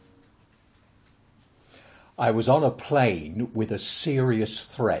I was on a plane with a serious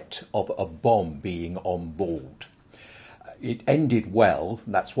threat of a bomb being on board. It ended well,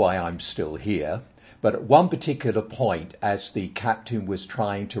 that's why I'm still here. But at one particular point, as the captain was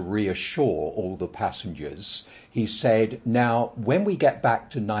trying to reassure all the passengers, he said, "Now, when we get back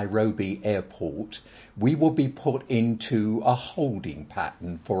to Nairobi airport, we will be put into a holding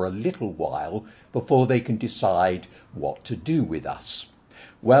pattern for a little while before they can decide what to do with us."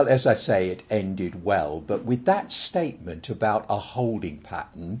 Well, as I say, it ended well. But with that statement about a holding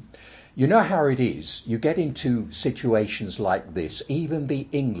pattern, you know how it is. You get into situations like this. Even the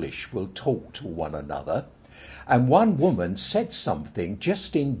English will talk to one another. And one woman said something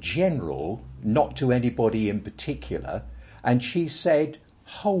just in general, not to anybody in particular. And she said,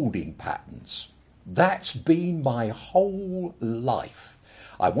 holding patterns. That's been my whole life.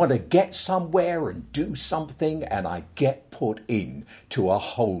 I want to get somewhere and do something, and I get put in to a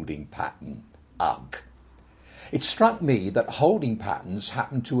holding pattern. Ugh. It struck me that holding patterns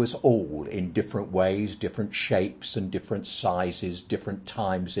happen to us all in different ways, different shapes and different sizes, different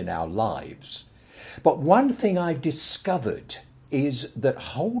times in our lives. But one thing I've discovered is that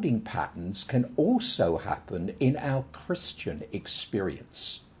holding patterns can also happen in our Christian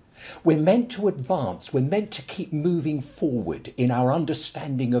experience. We're meant to advance. We're meant to keep moving forward in our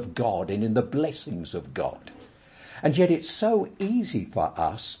understanding of God and in the blessings of God. And yet it's so easy for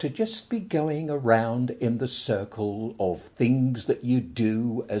us to just be going around in the circle of things that you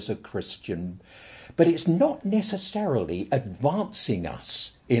do as a Christian, but it's not necessarily advancing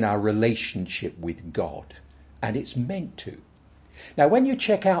us in our relationship with God, and it's meant to. Now, when you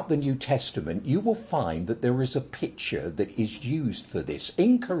check out the New Testament, you will find that there is a picture that is used for this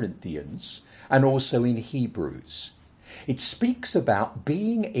in Corinthians and also in Hebrews. It speaks about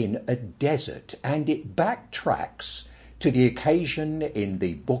being in a desert, and it backtracks to the occasion in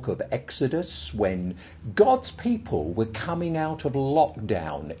the book of Exodus when God's people were coming out of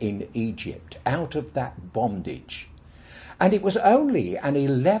lockdown in Egypt, out of that bondage. And it was only an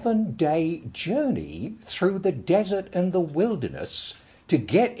 11-day journey through the desert and the wilderness to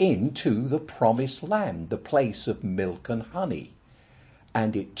get into the promised land, the place of milk and honey.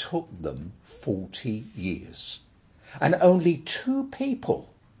 And it took them 40 years. And only 2 people,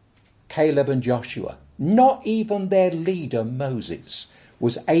 Caleb and Joshua, not even their leader Moses,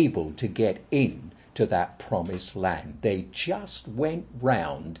 was able to get in to that promised land. They just went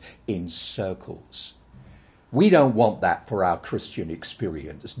round in circles. We don't want that for our Christian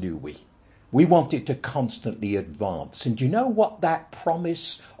experience, do we? We want it to constantly advance. And do you know what that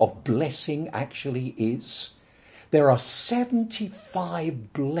promise of blessing actually is? There are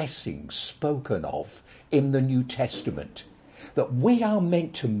 75 blessings spoken of in the New Testament that we are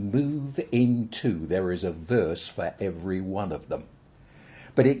meant to move into. There is a verse for every one of them.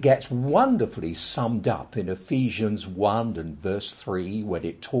 But it gets wonderfully summed up in Ephesians 1 and verse 3 when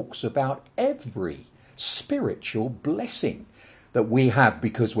it talks about every spiritual blessing that we have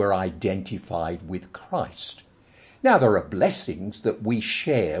because we're identified with Christ. Now, there are blessings that we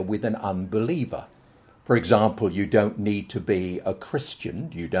share with an unbeliever. For example, you don't need to be a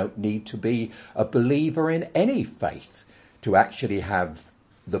Christian, you don't need to be a believer in any faith to actually have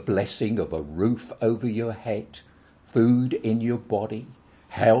the blessing of a roof over your head, food in your body,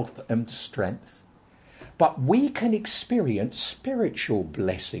 health and strength. But we can experience spiritual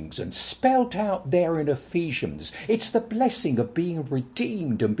blessings, and spelled out there in Ephesians, it's the blessing of being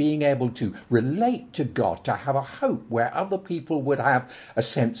redeemed and being able to relate to God, to have a hope where other people would have a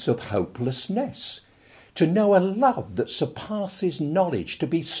sense of hopelessness. To know a love that surpasses knowledge, to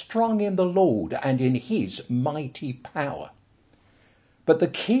be strong in the Lord and in his mighty power. But the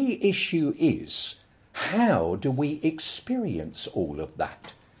key issue is, how do we experience all of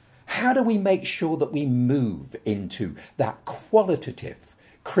that? How do we make sure that we move into that qualitative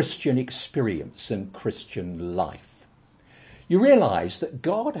Christian experience and Christian life? You realise that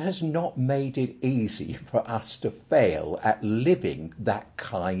God has not made it easy for us to fail at living that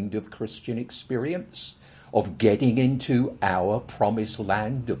kind of Christian experience, of getting into our promised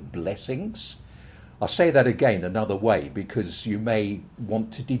land of blessings. I'll say that again another way because you may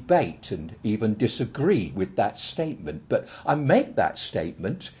want to debate and even disagree with that statement. But I make that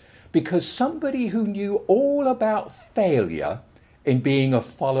statement because somebody who knew all about failure in being a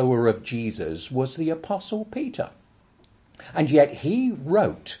follower of Jesus was the Apostle Peter. And yet he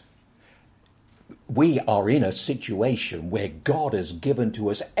wrote, we are in a situation where God has given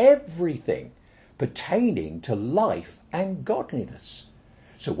to us everything pertaining to life and godliness.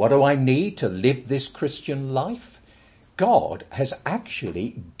 So what do I need to live this Christian life? God has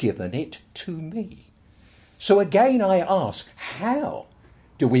actually given it to me. So again I ask, how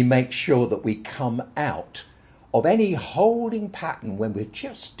do we make sure that we come out of any holding pattern when we're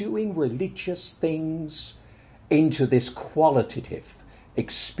just doing religious things into this qualitative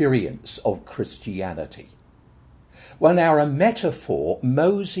experience of Christianity. Well, now, a metaphor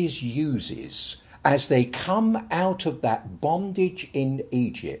Moses uses as they come out of that bondage in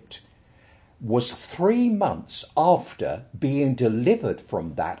Egypt was 3 months after being delivered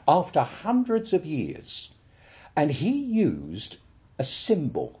from that, after hundreds of years. And he used a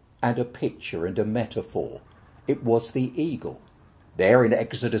symbol and a picture and a metaphor. It was the eagle. There in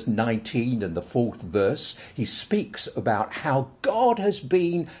Exodus 19 and the 4th verse, he speaks about how God has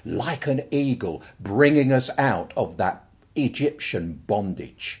been like an eagle, bringing us out of that Egyptian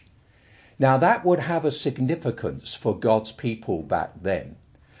bondage. Now that would have a significance for God's people back then,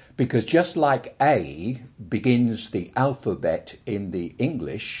 because just like A begins the alphabet in the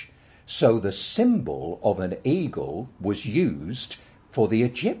English, so the symbol of an eagle was used for the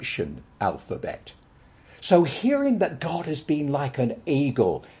Egyptian alphabet. So hearing that God has been like an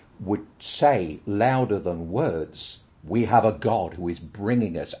eagle would say louder than words, we have a God who is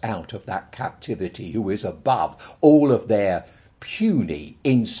bringing us out of that captivity, who is above all of their puny,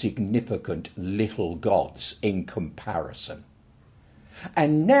 insignificant little gods in comparison.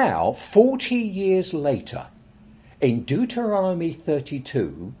 And now, 40 years later, in Deuteronomy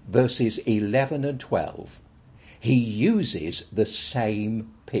 32, verses 11 and 12, he uses the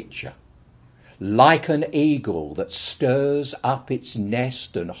same picture. Like an eagle that stirs up its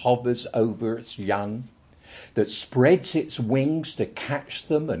nest and hovers over its young, that spreads its wings to catch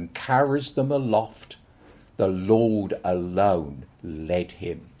them and carries them aloft, the Lord alone led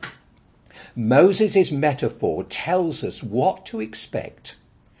him. Moses' metaphor tells us what to expect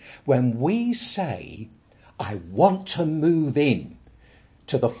when we say, I want to move in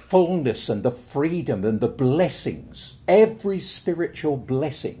to the fullness and the freedom and the blessings, every spiritual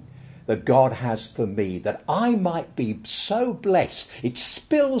blessing that God has for me, that I might be so blessed it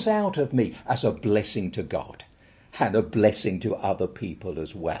spills out of me as a blessing to God and a blessing to other people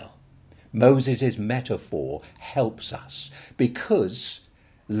as well. Moses' metaphor helps us because,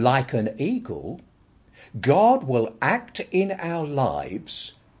 like an eagle, God will act in our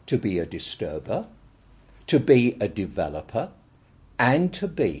lives to be a disturber, to be a developer, and to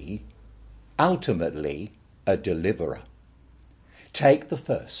be, ultimately, a deliverer. Take the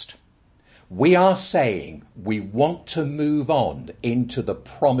first. We are saying we want to move on into the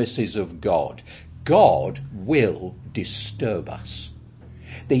promises of God. God will disturb us.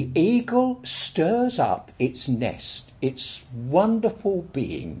 The eagle stirs up its nest, its wonderful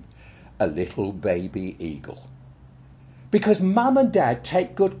being, a little baby eagle. Because mum and dad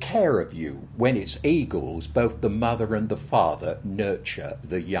take good care of you when it's eagles, both the mother and the father nurture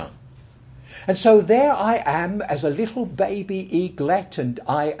the young. And so there I am as a little baby eaglet, and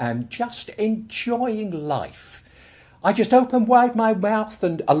I am just enjoying life. I just open wide my mouth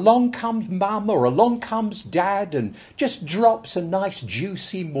and along comes mum or along comes dad and just drops a nice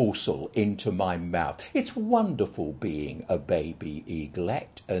juicy morsel into my mouth. It's wonderful being a baby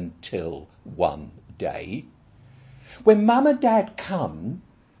eaglet until one day when mum and dad come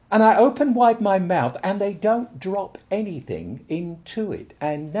and I open wide my mouth and they don't drop anything into it.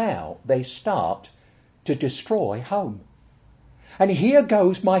 And now they start to destroy home. And here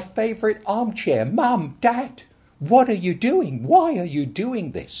goes my favourite armchair. Mum, Dad, what are you doing? Why are you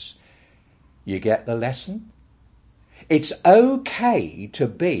doing this? You get the lesson? It's okay to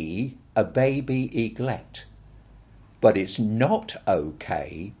be a baby eaglet, but it's not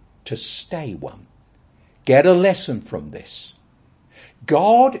okay to stay one. Get a lesson from this.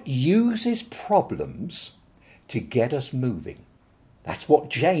 God uses problems to get us moving. That's what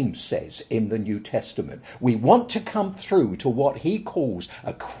James says in the New Testament. We want to come through to what he calls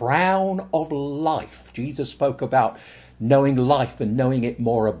a crown of life. Jesus spoke about knowing life and knowing it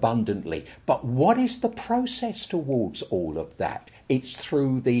more abundantly. But what is the process towards all of that? It's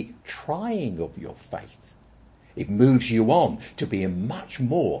through the trying of your faith. It moves you on to being much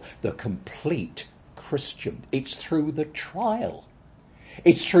more the complete Christian. It's through the trial.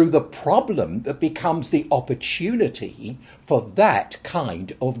 It's through the problem that becomes the opportunity for that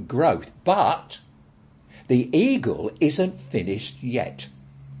kind of growth. But the eagle isn't finished yet.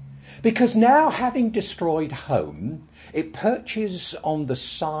 Because now, having destroyed home, it perches on the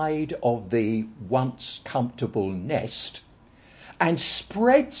side of the once comfortable nest and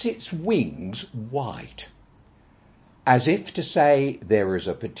spreads its wings wide, as if to say, there is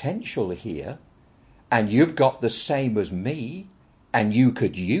a potential here, and you've got the same as me, and you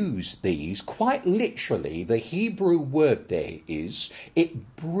could use these. Quite literally, the Hebrew word there is,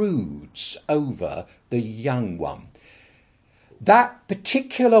 it broods over the young one. That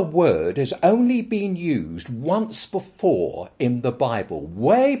particular word has only been used once before in the Bible,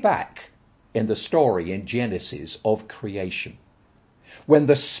 way back in the story in Genesis of creation, when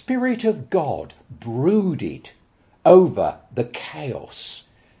the Spirit of God brooded over the chaos,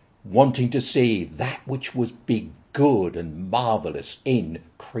 wanting to see that which was big, good and marvellous in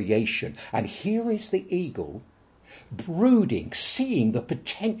creation. And here is the eagle brooding, seeing the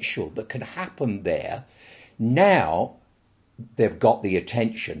potential that can happen there. Now they've got the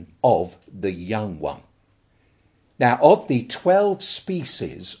attention of the young one. Now, of the 12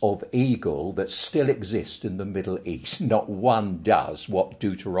 species of eagle that still exist in the Middle East, not one does what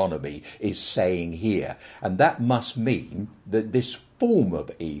Deuteronomy is saying here. And that must mean that this form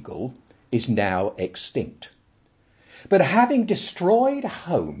of eagle is now extinct. But having destroyed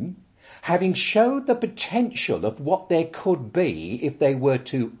home, having showed the potential of what there could be if they were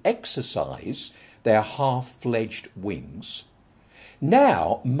to exercise their half-fledged wings,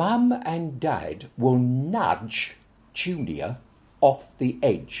 now Mum and Dad will nudge Junior off the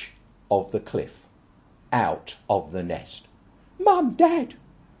edge of the cliff, out of the nest. Mum, Dad,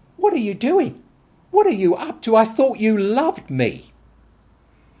 what are you doing? What are you up to? I thought you loved me.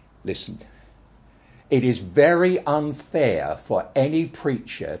 Listen, it is very unfair for any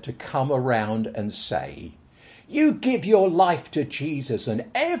preacher to come around and say, you give your life to Jesus and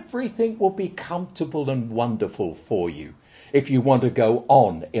everything will be comfortable and wonderful for you if you want to go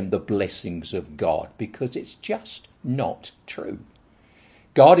on in the blessings of God, because it's just not true.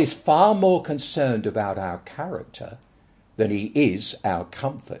 God is far more concerned about our character than he is our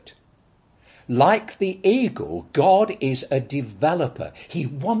comfort. Like the eagle, God is a developer. He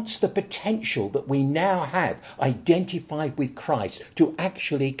wants the potential that we now have identified with Christ to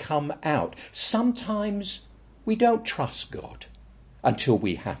actually come out. Sometimes we don't trust God until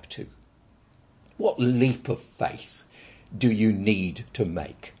we have to. What leap of faith do you need to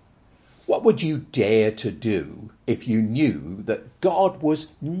make? What would you dare to do if you knew that God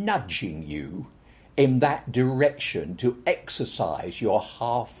was nudging you in that direction to exercise your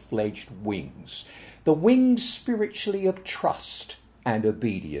half-fledged wings? The wings spiritually of trust and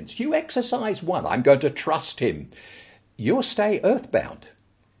obedience. You exercise one, I'm going to trust him. You'll stay earthbound.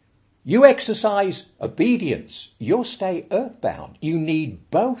 You exercise obedience, you'll stay earthbound. You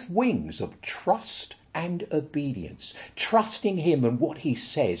need both wings of trust and obedience, trusting him and what he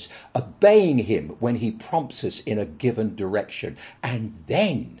says, obeying him when he prompts us in a given direction, and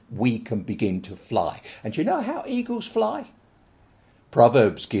then we can begin to fly. And you know how eagles fly?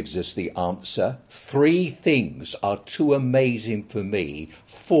 Proverbs gives us the answer. 3 things are too amazing for me,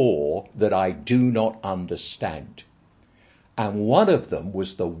 4 that I do not understand. And one of them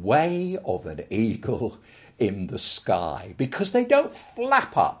was the way of an eagle in the sky, because they don't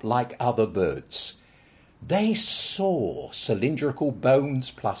flap up like other birds. They soar, cylindrical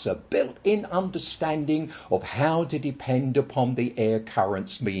bones plus a built-in understanding of how to depend upon the air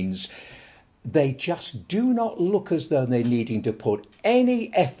currents means they just do not look as though they're needing to put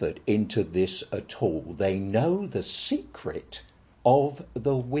any effort into this at all. They know the secret of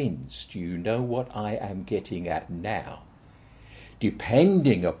the winds. Do you know what I am getting at now?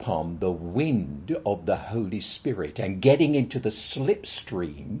 Depending upon the wind of the Holy Spirit and getting into the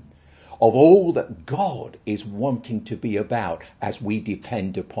slipstream of all that God is wanting to be about as we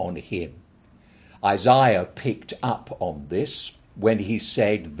depend upon him. Isaiah picked up on this when he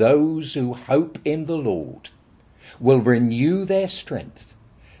said, those who hope in the Lord will renew their strength.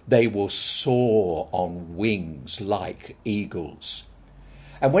 They will soar on wings like eagles.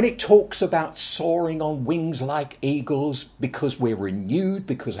 And when it talks about soaring on wings like eagles, because we're renewed,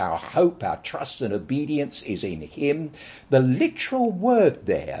 because our hope, our trust and obedience is in him, the literal word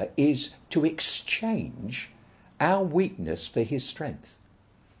there is to exchange our weakness for his strength,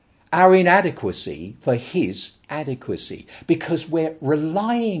 our inadequacy for his adequacy, because we're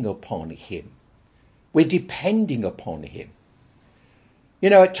relying upon him. We're depending upon him. You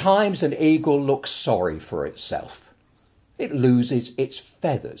know, at times an eagle looks sorry for itself. It loses its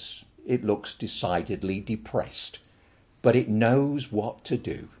feathers. It looks decidedly depressed, but it knows what to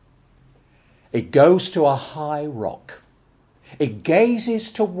do. It goes to a high rock. It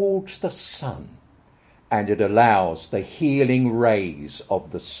gazes towards the sun, and it allows the healing rays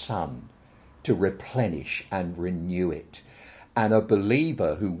of the sun to replenish and renew it. And a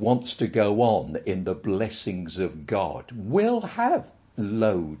believer who wants to go on in the blessings of God will have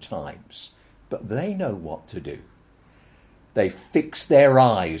low times, but they know what to do. They fix their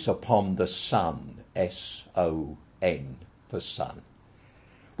eyes upon the sun, S-O-N for sun.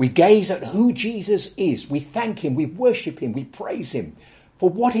 We gaze at who Jesus is. We thank him, we worship him, we praise him for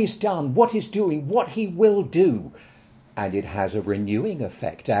what he's done, what he's doing, what he will do. and it has a renewing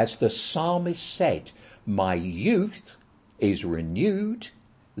effect. As the psalmist said, my youth is renewed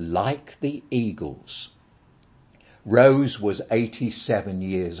like the eagles. Rose was 87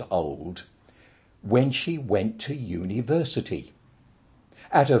 years old when she went to university.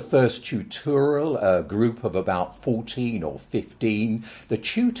 At her first tutorial, a group of about 14 or 15, the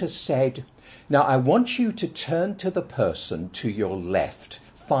tutor said, now I want you to turn to the person to your left,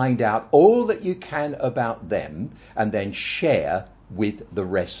 find out all that you can about them, and then share with the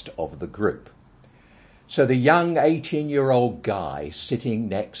rest of the group. So the young 18-year-old guy sitting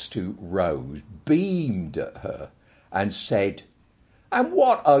next to Rose beamed at her and said, and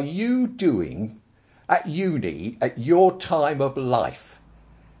what are you doing at uni at your time of life?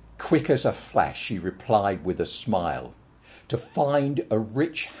 Quick as a flash, she replied with a smile, to find a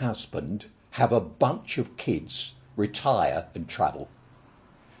rich husband, have a bunch of kids, retire and travel.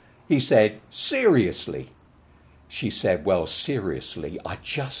 He said, seriously? She said, well, seriously, I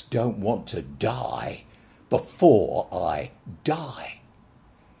just don't want to die before I die.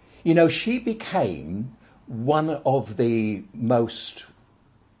 You know, she became one of the most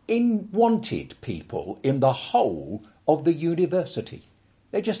unwanted people in the whole of the university.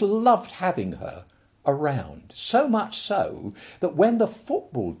 They just loved having her around, so much so that when the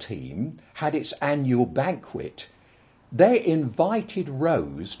football team had its annual banquet, they invited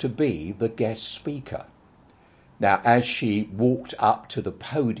Rose to be the guest speaker. Now, as she walked up to the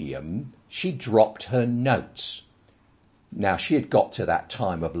podium, she dropped her notes. Now, she had got to that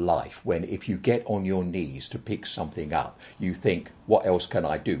time of life when if you get on your knees to pick something up, you think, what else can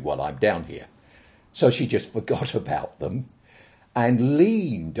I do while I'm down here? So she just forgot about them and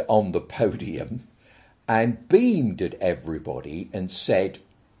leaned on the podium and beamed at everybody and said,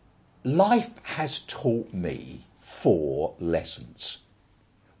 life has taught me 4 lessons.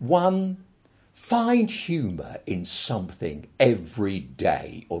 1, find humour in something every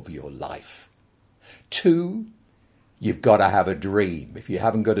day of your life. 2, you've got to have a dream. If you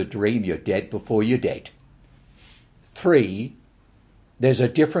haven't got a dream, you're dead before you're dead. 3, there's a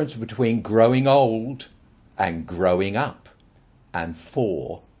difference between growing old and growing up. And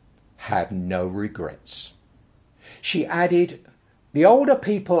 4, have no regrets. She added, the older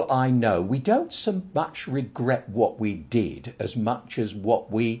people I know, we don't so much regret what we did as much as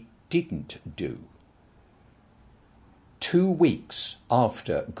what we didn't do. 2 weeks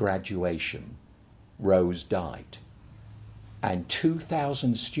after graduation, Rose died, and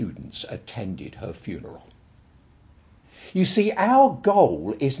 2,000 students attended her funeral. You see, our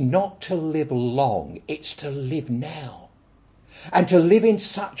goal is not to live long, it's to live now. And to live in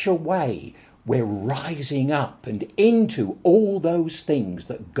such a way we're rising up and into all those things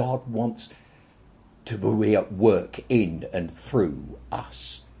that God wants to be at work in and through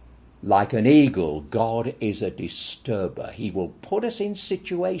us. Like an eagle, God is a disturber. He will put us in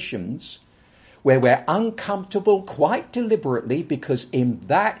situations where we're uncomfortable quite deliberately, because in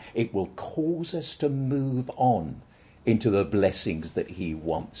that it will cause us to move on into the blessings that he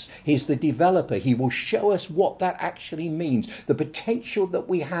wants. He's the developer. He will show us what that actually means, the potential that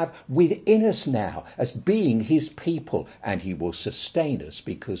we have within us now as being his people, and he will sustain us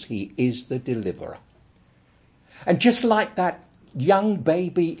because he is the deliverer. And just like that young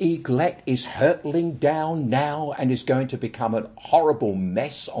baby eaglet is hurtling down now and is going to become a horrible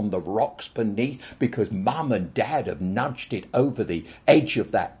mess on the rocks beneath because mum and dad have nudged it over the edge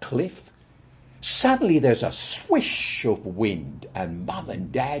of that cliff, suddenly there's a swish of wind and mum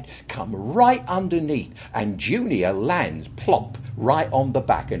and dad come right underneath and Junior lands plump right on the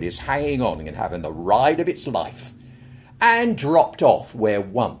back and is hanging on and having the ride of its life and dropped off where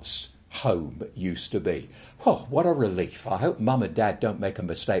once home used to be. Oh, what a relief. I hope mum and dad don't make a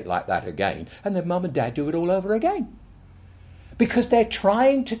mistake like that again, and then mum and dad do it all over again. Because they're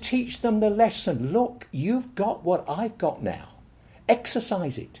trying to teach them the lesson. Look, you've got what I've got now.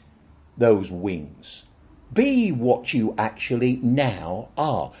 Exercise it. Those wings. Be what you actually now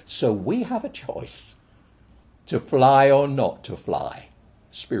are. So we have a choice to fly or not to fly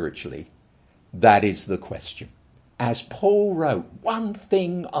spiritually. That is the question. As Paul wrote, one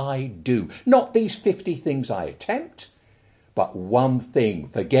thing I do, not these 50 things I attempt, but one thing,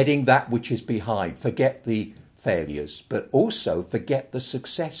 forgetting that which is behind, forget the failures, but also forget the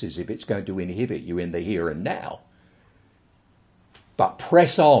successes if it's going to inhibit you in the here and now. But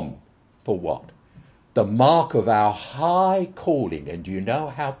press on for what? The mark of our high calling. And do you know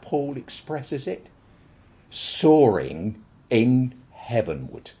how Paul expresses it? Soaring in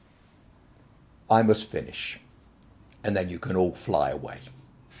heavenward. I must finish, and then you can all fly away.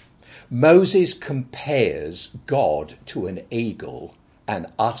 Moses compares God to an eagle and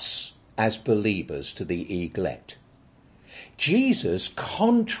us as believers to the eaglet. Jesus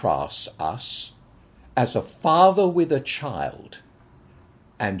contrasts us as a father with a child,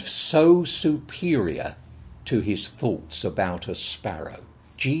 and so superior to his thoughts about a sparrow.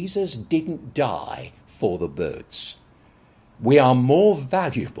 Jesus didn't die for the birds. We are more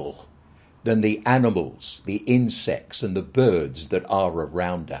valuable than the animals, the insects, and the birds that are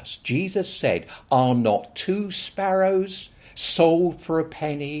around us. Jesus said, "Are not 2 sparrows sold for a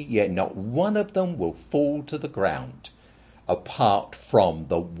penny, yet not one of them will fall to the ground apart from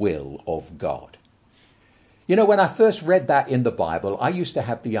the will of God." You know, when I first read that in the Bible, I used to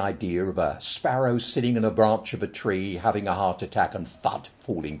have the idea of a sparrow sitting in a branch of a tree, having a heart attack and thud,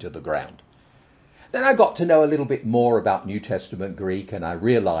 falling to the ground. Then I got to know a little bit more about New Testament Greek, and I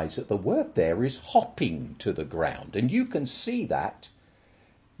realized that the word there is hopping to the ground. And you can see that.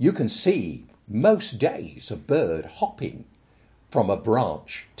 You can see most days a bird hopping from a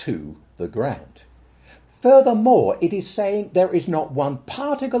branch to the ground. Furthermore, it is saying there is not one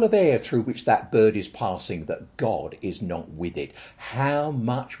particle of air through which that bird is passing that God is not with it. How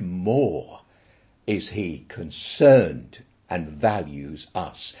much more is he concerned and values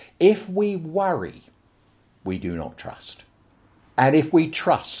us? If we worry, we do not trust. And if we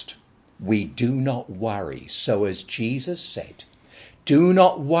trust, we do not worry. So as Jesus said, do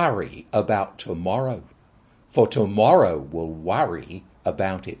not worry about tomorrow, for tomorrow will worry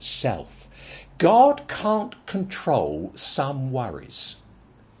about itself. God can't control some worries.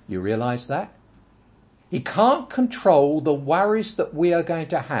 You realize that? He can't control the worries that we are going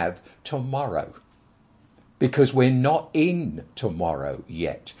to have tomorrow, because we're not in tomorrow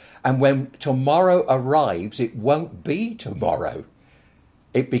yet. And when tomorrow arrives, it won't be tomorrow.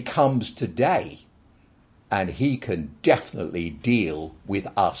 It becomes today. And he can definitely deal with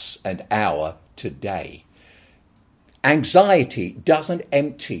us and our today. Anxiety doesn't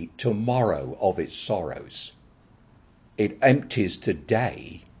empty tomorrow of its sorrows. It empties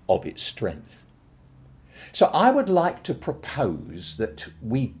today of its strength. So I would like to propose that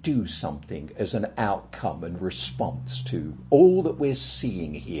we do something as an outcome and response to all that we're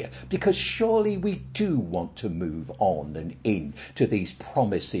seeing here, because surely we do want to move on and in to these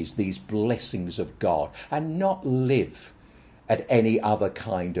promises, these blessings of God, and not live at any other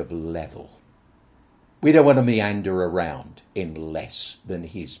kind of level. We don't want to meander around in less than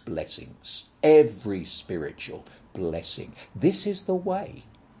his blessings. Every spiritual blessing. This is the way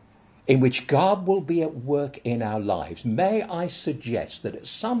in which God will be at work in our lives. May I suggest that at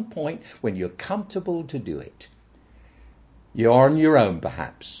some point when you're comfortable to do it, you're on your own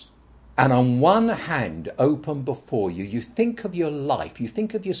perhaps, and on one hand open before you, you think of your life, you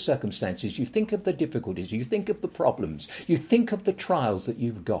think of your circumstances, you think of the difficulties, you think of the problems, you think of the trials that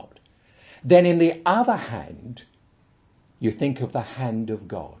you've got. Then in the other hand, you think of the hand of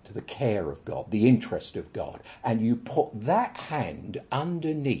God, the care of God, the interest of God, and you put that hand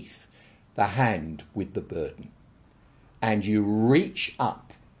underneath the hand with the burden, and you reach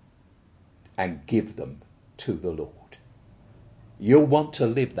up and give them to the Lord. You'll want to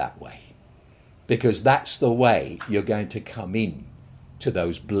live that way, because that's the way you're going to come in to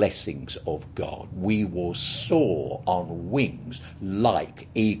those blessings of God. We will soar on wings like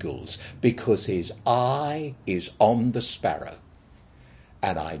eagles, because his eye is on the sparrow,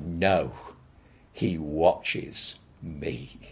 and I know he watches me.